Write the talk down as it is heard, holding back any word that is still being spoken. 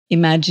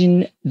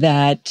imagine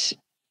that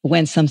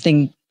when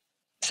something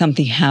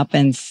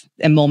happens,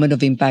 a moment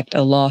of impact,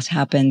 a loss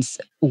happens,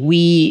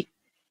 we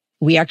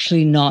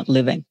actually not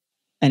living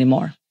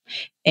anymore.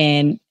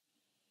 And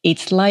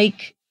it's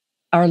like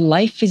our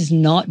life is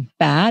not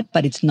bad,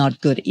 but it's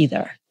not good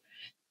either.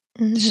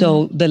 Mm-hmm.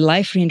 So the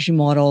Life Reentry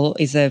Model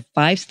is a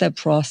 5-step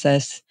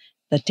process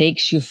that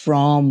takes you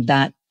from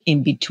that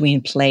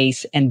in-between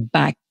place and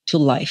back to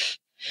life.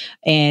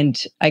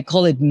 And I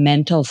call it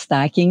mental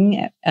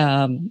stacking.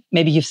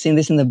 Maybe you've seen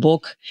this in the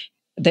book.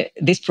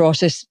 This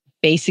process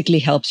basically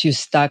helps you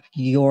stack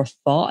your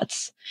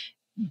thoughts.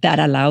 That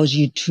allows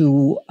you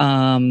to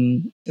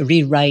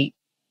rewrite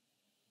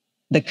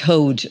the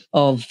code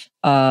of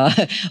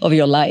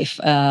your life,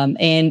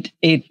 and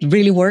it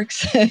really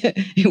works.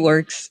 It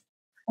works.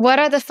 What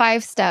are the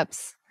 5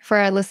 steps for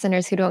our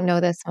listeners who don't know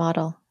this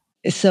model?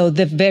 So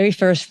the very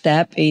first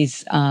step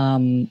is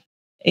kind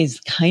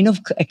of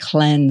a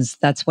cleanse.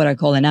 That's what I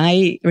call. And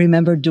I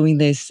remember doing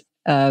this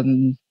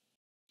in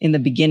the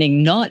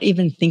beginning, not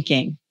even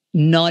thinking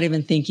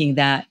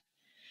that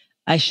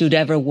I should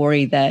ever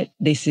worry that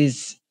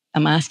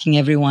I'm asking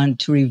everyone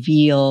to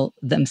reveal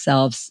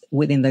themselves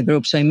within the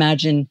group. So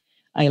imagine,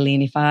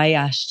 Eileen, if I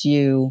asked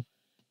you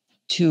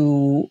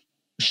to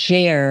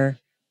share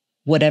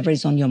whatever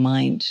is on your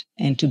mind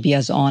and to be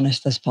as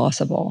honest as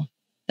possible.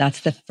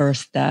 That's the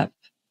first step.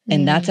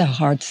 And that's a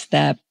hard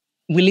step.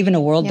 We live in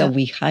a world that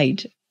we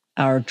hide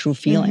our true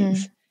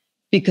feelings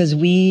because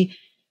we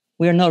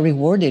are not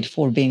rewarded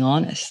for being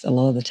honest a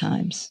lot of the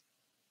times.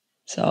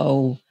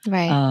 So,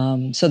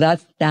 so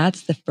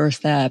that's the first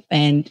step,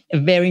 and a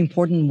very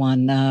important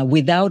one.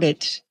 Without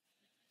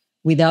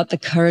the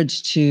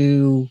courage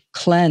to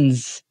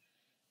cleanse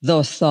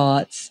those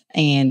thoughts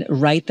and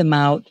write them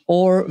out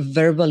or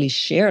verbally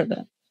share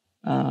them.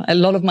 A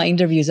lot of my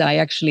interviews, I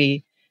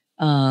actually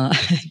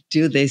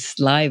do this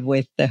live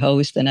with the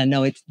host, and I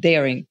know it's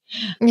daring,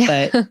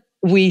 but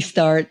we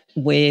start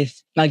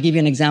with, I'll give you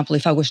an example.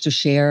 If I was to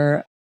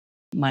share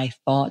my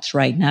thoughts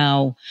right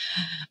now,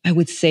 I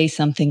would say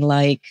something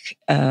like,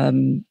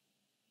 I'm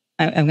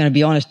going to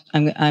be honest,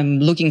 I'm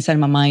looking inside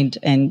my mind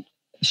and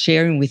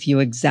sharing with you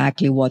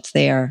exactly what's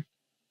there.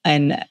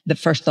 And the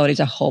first thought is,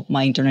 I hope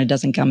my internet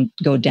doesn't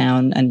go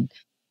down. And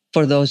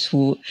for those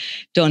who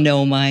don't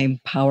know, my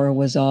power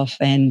was off.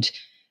 And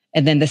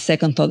then the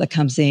second thought that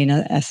comes in,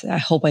 I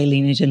hope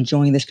Eileen is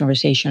enjoying this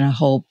conversation. I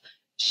hope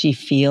she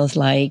feels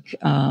like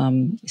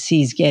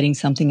she's getting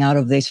something out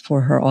of this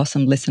for her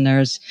awesome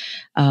listeners.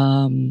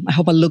 I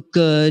hope I look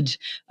good.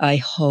 I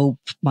hope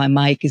my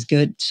mic is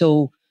good.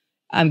 So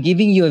I'm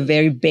giving you a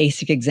very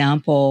basic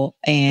example.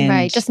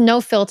 And just no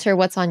filter,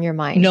 what's on your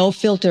mind. No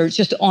filter,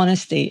 just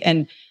honesty.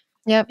 And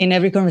in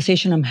every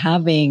conversation I'm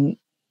having,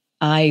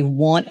 I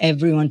want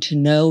everyone to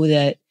know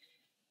that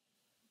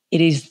it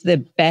is the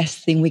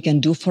best thing we can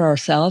do for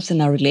ourselves and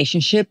our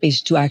relationship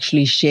is to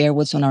actually share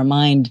what's on our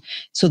mind.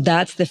 So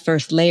that's the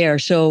first layer.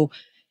 So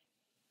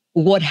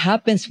what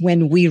happens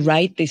when we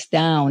write this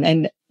down,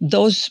 and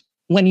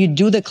when you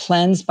do the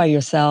cleanse by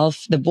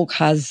yourself, the book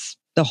has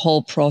the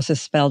whole process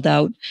spelled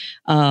out.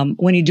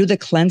 When you do the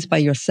cleanse by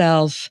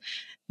yourself,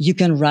 you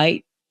can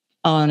write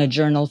on a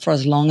journal for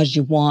as long as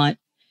you want,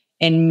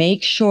 and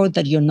make sure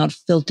that you're not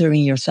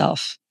filtering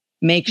yourself.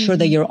 Make sure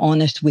that you're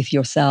honest with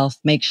yourself.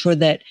 Make sure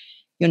that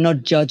you're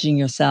not judging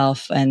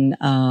yourself. And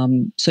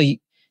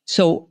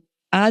so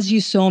as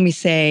you saw me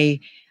say,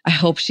 I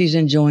hope she's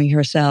enjoying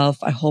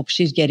herself. I hope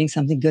she's getting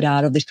something good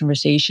out of this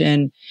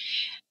conversation.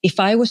 If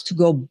I was to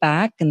go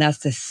back, and that's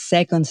the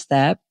second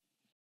step,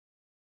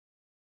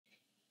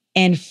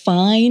 and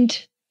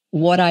find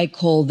what I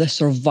call the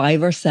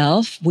survivor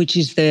self, which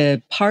is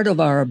the part of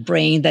our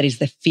brain that is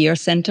the fear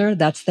center.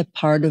 That's the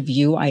part of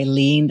you,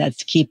 Eileen,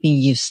 that's keeping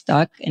you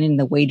stuck and in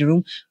the waiting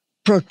room,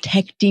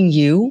 protecting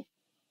you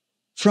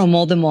from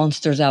all the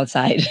monsters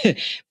outside.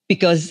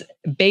 Because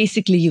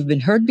basically you've been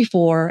hurt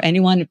before.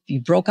 If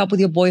you broke up with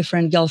your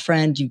boyfriend,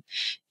 girlfriend,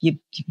 you've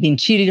been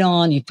cheated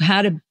on, you've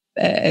had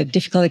a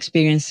difficult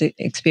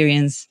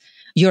experience,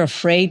 you're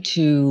afraid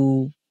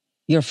to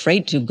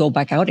go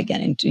back out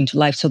again into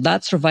life. So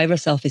that survivor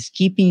self is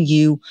keeping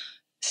you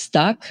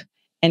stuck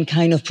and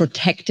kind of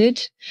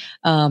protected.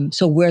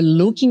 So we're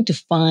looking to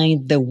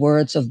find the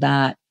words of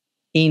that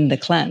in the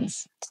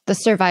cleanse. The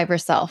survivor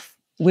self.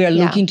 We are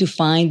looking to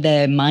find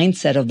the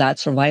mindset of that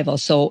survival.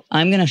 So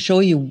I'm going to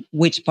show you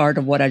which part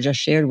of what I just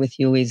shared with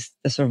you is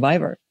the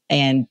survivor.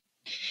 And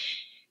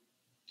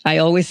I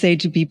always say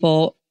to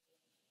people,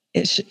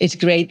 it's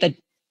great that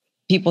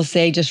people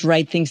say, just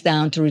write things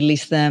down to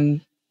release them.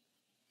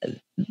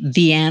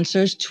 The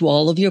answers to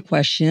all of your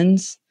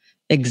questions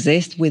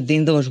exist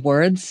within those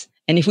words.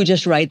 And if we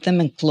just write them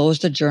and close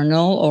the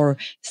journal or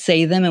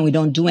say them and we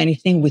don't do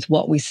anything with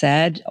what we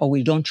said, or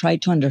we don't try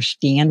to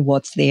understand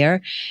what's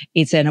there,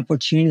 it's an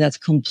opportunity that's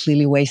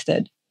completely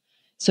wasted.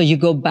 So you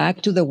go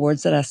back to the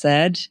words that I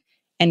said,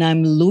 and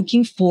I'm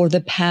looking for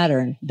the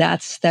pattern.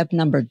 That's step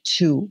number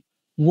 2.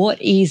 What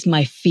is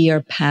my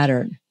fear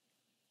pattern?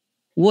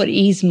 What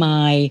is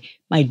my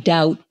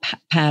doubt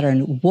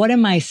pattern? What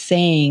am I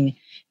saying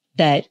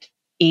that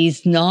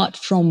is not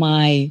from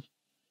my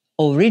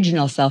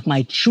original self,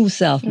 my true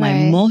self,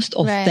 my most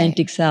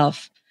authentic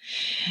self.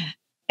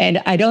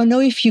 And I don't know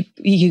if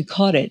you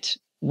caught it,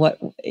 what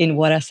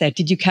I said.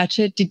 Did you catch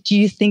it? Do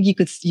you think you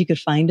could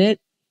find it?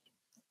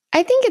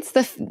 I think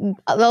it's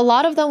a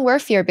lot of them were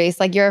fear-based.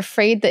 Like, you're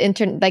afraid the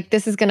internet, like,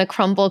 this is going to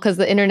crumble because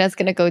the internet's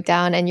going to go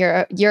down, and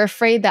you're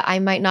afraid that I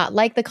might not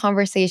like the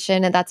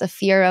conversation, and that's a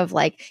fear of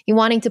like you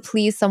wanting to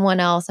please someone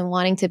else and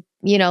wanting to,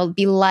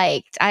 be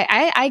liked.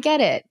 I get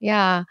it.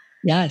 Yeah.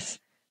 Yes.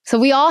 So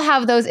we all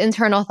have those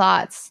internal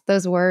thoughts,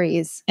 those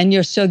worries. And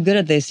you're so good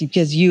at this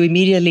because you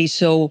immediately,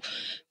 so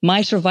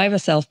my survivor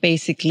self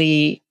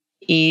basically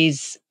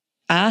is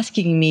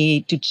asking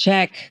me to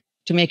check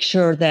to make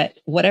sure that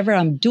whatever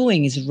I'm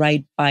doing is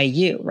right by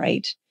you,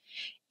 right?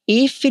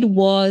 If it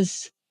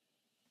was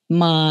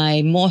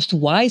my most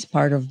wise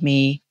part of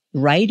me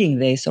writing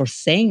this or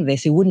saying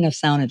this, it wouldn't have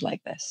sounded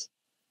like this.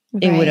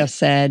 Right. It would have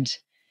said,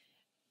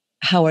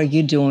 how are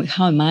you doing?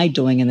 How am I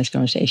doing in this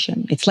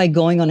conversation? It's like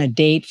going on a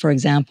date, for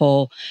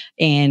example,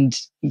 and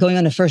going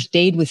on a first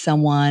date with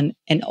someone,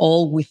 and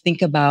all we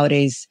think about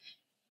is,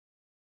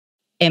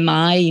 am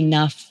I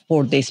enough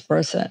for this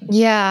person?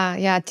 Yeah,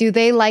 yeah. Do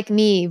they like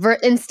me?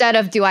 Instead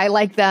of, do I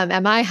like them?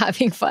 Am I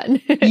having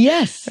fun?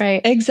 Yes, right.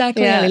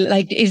 Exactly. Yeah.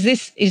 Like, is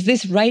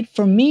this right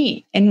for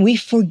me? And we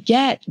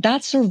forget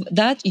that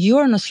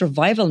you're in a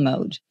survival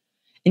mode.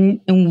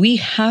 And we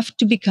have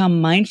to become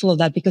mindful of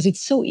that, because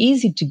it's so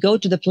easy to go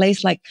to the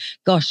place like,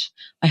 gosh,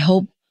 I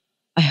hope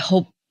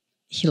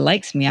he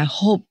likes me. I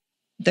hope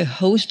the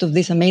host of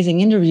this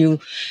amazing interview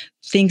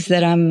thinks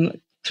that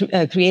I'm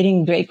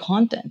creating great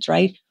content,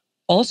 right?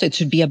 Also, it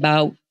should be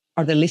about,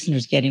 are the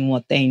listeners getting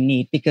what they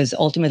need? Because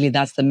ultimately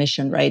that's the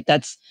mission, right?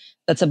 That's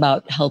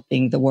about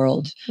helping the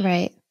world.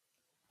 Right.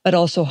 But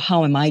also,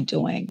 how am I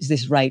doing? Is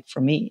this right for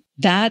me?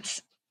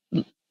 That's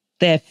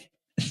the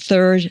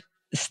third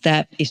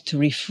step, is to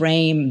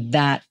reframe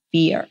that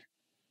fear.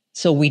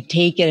 So we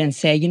take it and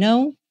say,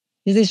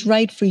 is this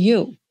right for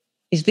you?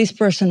 Is this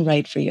person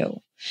right for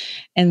you?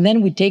 And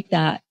then we take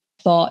that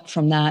thought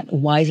from that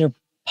wiser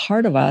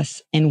part of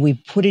us and we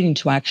put it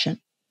into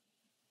action.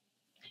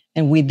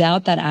 And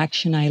without that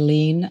action,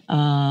 Eileen,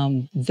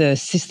 the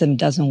system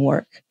doesn't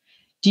work.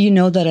 Do you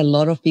know that a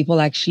lot of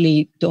people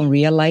actually don't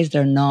realize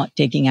they're not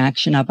taking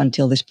action up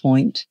until this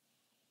point?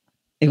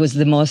 It was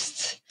the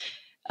most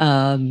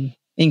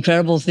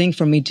incredible thing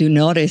for me to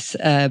notice.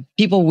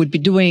 People would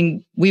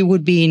be we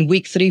would be in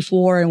week 3,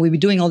 4, and we'd be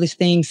doing all these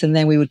things. And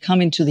then we would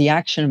come into the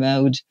action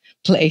mode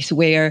place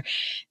where,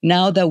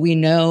 now that we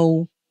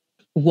know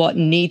what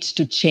needs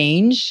to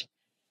change,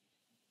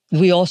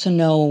 we also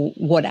know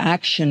what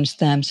action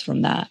stems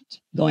from that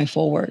going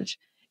forward.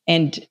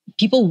 And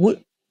people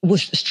would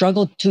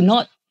struggle to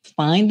not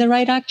find the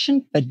right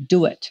action, but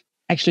do it.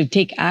 Actually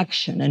take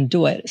action and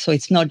do it. So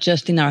it's not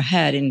just in our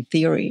head, in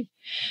theory.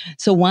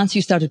 So once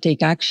you start to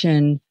take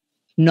action,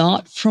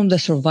 not from the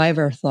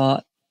survivor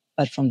thought,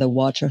 but from the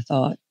watcher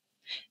thought,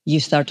 you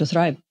start to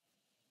thrive.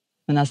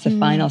 And that's the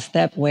final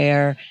step,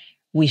 where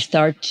we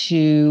start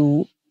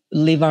to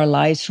live our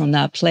lives from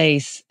that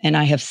place. And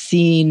I have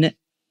seen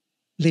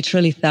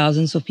literally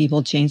thousands of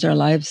people change their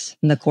lives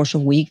in the course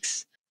of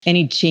weeks. And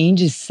it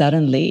changes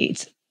suddenly.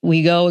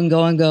 We go and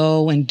go and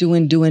go and do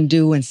and do and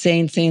do and say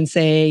and say and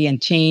say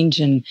and change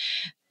and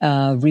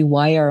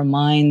rewire our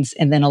minds.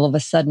 And then all of a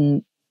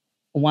sudden,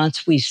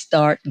 once we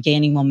start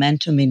gaining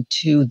momentum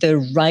into the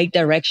right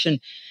direction,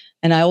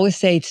 and I always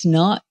say, it's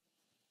not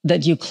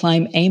that you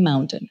climb a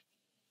mountain.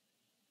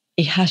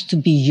 It has to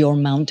be your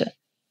mountain.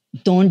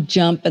 Don't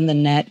jump and the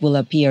net will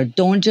appear.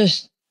 Don't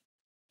just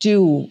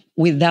do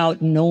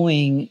without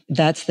knowing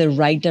that's the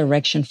right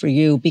direction for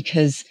you,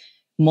 because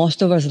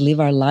most of us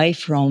live our life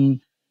from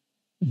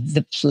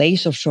the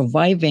place of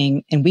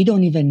surviving, and we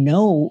don't even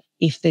know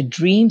if the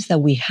dreams that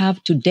we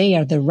have today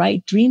are the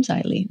right dreams,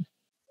 Eileen.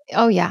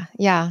 Oh, yeah.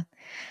 Yeah.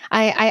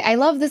 I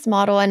love this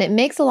model, and it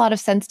makes a lot of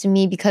sense to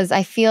me, because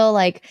I feel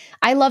like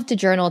I love to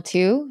journal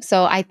too.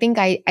 So I think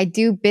I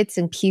do bits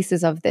and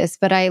pieces of this,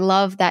 but I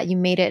love that you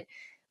made it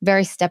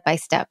very step by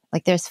step.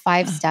 Like, there's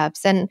 5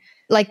 steps. And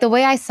like, the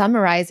way I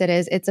summarize it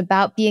is, it's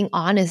about being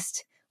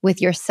honest with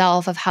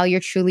yourself of how you're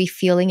truly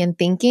feeling and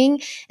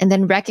thinking, and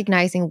then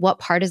recognizing what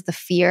part is the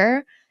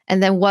fear,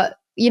 and then what,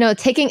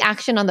 taking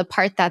action on the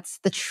part that's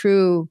the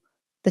true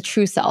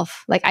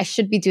self. Like, I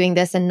should be doing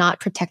this and not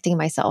protecting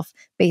myself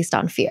based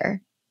on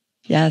fear.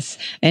 Yes.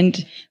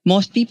 And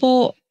most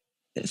people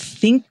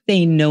think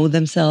they know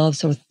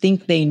themselves or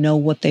think they know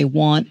what they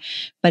want.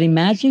 But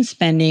imagine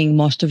spending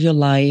most of your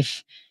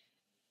life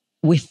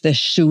with the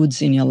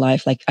shoulds in your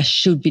life. Like, I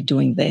should be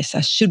doing this.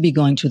 I should be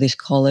going to this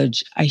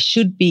college. I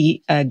should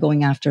be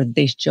going after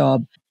this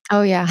job.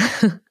 Oh, yeah.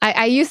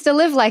 I used to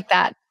live like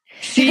that.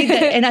 See,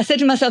 and I said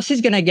to myself,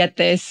 she's going to get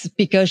this,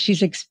 because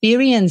she's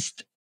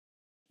experienced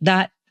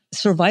that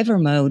survivor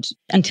mode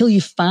until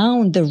you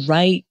found the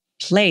right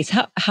place.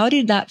 How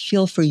did that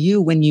feel for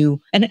you when you,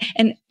 and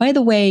by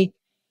the way,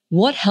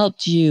 what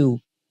helped you,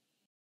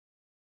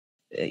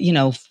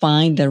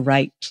 find the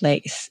right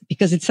place?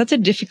 Because it's such a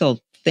difficult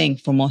thing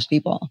for most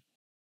people.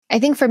 I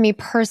think for me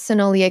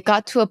personally, it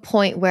got to a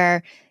point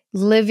where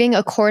living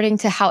according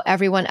to how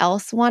everyone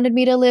else wanted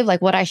me to live,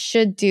 like what I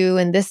should do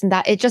and this and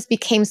that, it just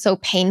became so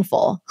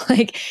painful.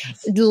 Like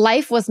Yes.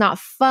 life was not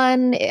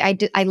fun.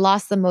 I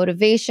lost the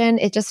motivation.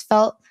 It just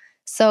felt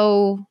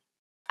so,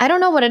 I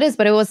don't know what it is,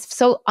 but it was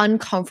so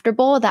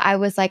uncomfortable that I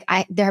was like,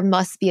 there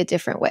must be a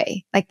different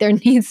way. Like there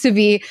needs to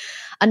be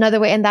another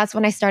way. And that's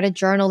when I started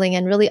journaling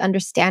and really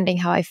understanding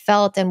how I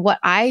felt and what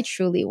I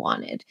truly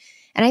wanted.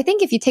 And I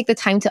think if you take the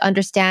time to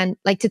understand,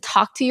 like to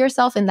talk to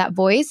yourself in that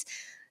voice,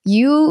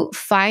 you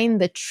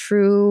find the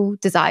true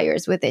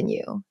desires within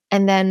you.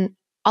 And then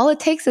all it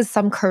takes is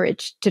some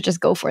courage to just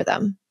go for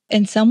them.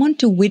 And someone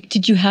to which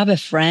did you have a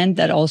friend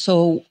that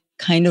also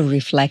kind of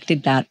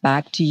reflected that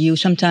back to you?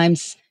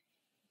 Sometimes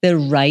the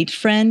right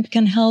friend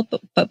can help,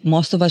 but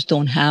most of us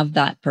don't have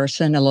that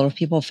person. A lot of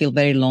people feel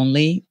very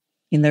lonely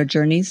in their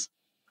journeys.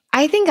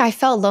 I think I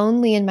felt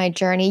lonely in my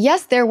journey.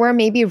 Yes, there were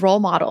maybe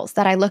role models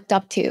that I looked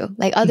up to,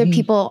 like other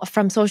people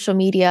from social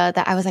media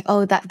that I was like,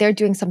 oh, that they're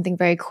doing something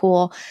very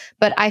cool.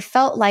 But I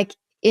felt like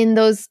in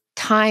those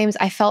times,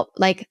 I felt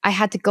like I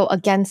had to go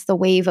against the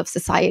wave of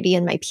society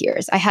and my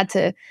peers. I had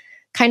to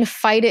kind of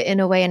fight it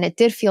in a way. And it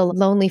did feel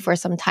lonely for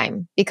some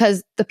time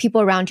because the people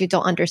around you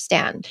don't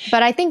understand.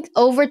 But I think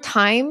over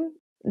time,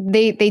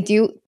 they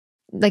do,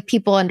 like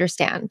people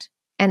understand.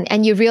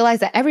 And you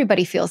realize that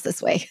everybody feels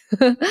this way,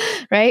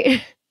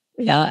 right?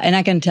 Yeah, and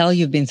I can tell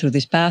you've been through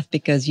this path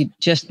because you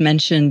just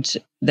mentioned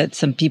that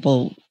some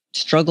people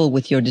struggle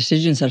with your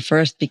decisions at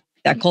first.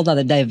 I call that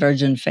a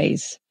divergent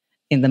phase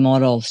in the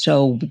model.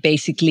 So we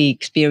basically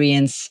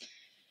experience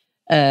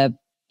a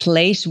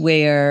place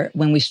where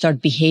when we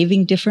start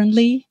behaving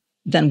differently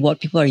than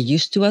what people are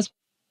used to us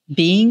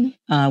being,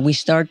 we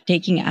start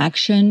taking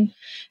action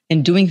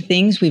and doing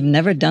things we've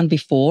never done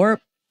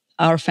before.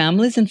 Our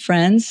families and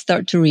friends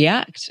start to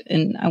react.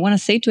 And I want to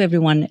say to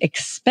everyone,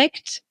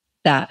 expect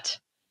that.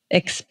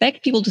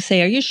 Expect people to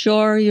say, are you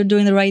sure you're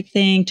doing the right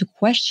thing? To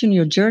question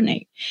your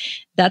journey.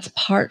 That's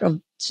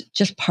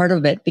just part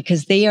of it,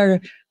 because they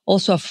are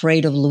also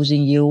afraid of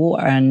losing you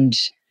and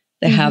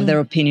they have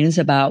their opinions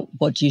about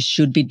what you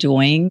should be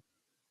doing.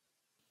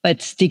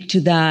 But stick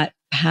to that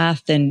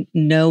path and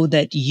know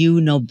that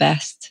you know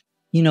best.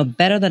 You know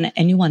better than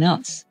anyone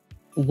else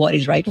what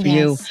is right for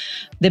you.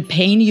 The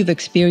pain you've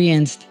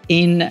experienced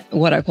in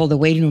what I call the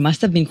waiting room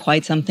must have been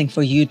quite something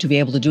for you to be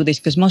able to do this,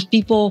 because most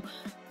people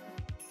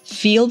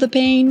feel the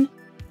pain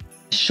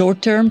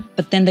short term,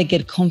 but then they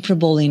get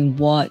comfortable in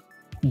what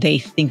they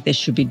think they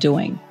should be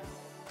doing.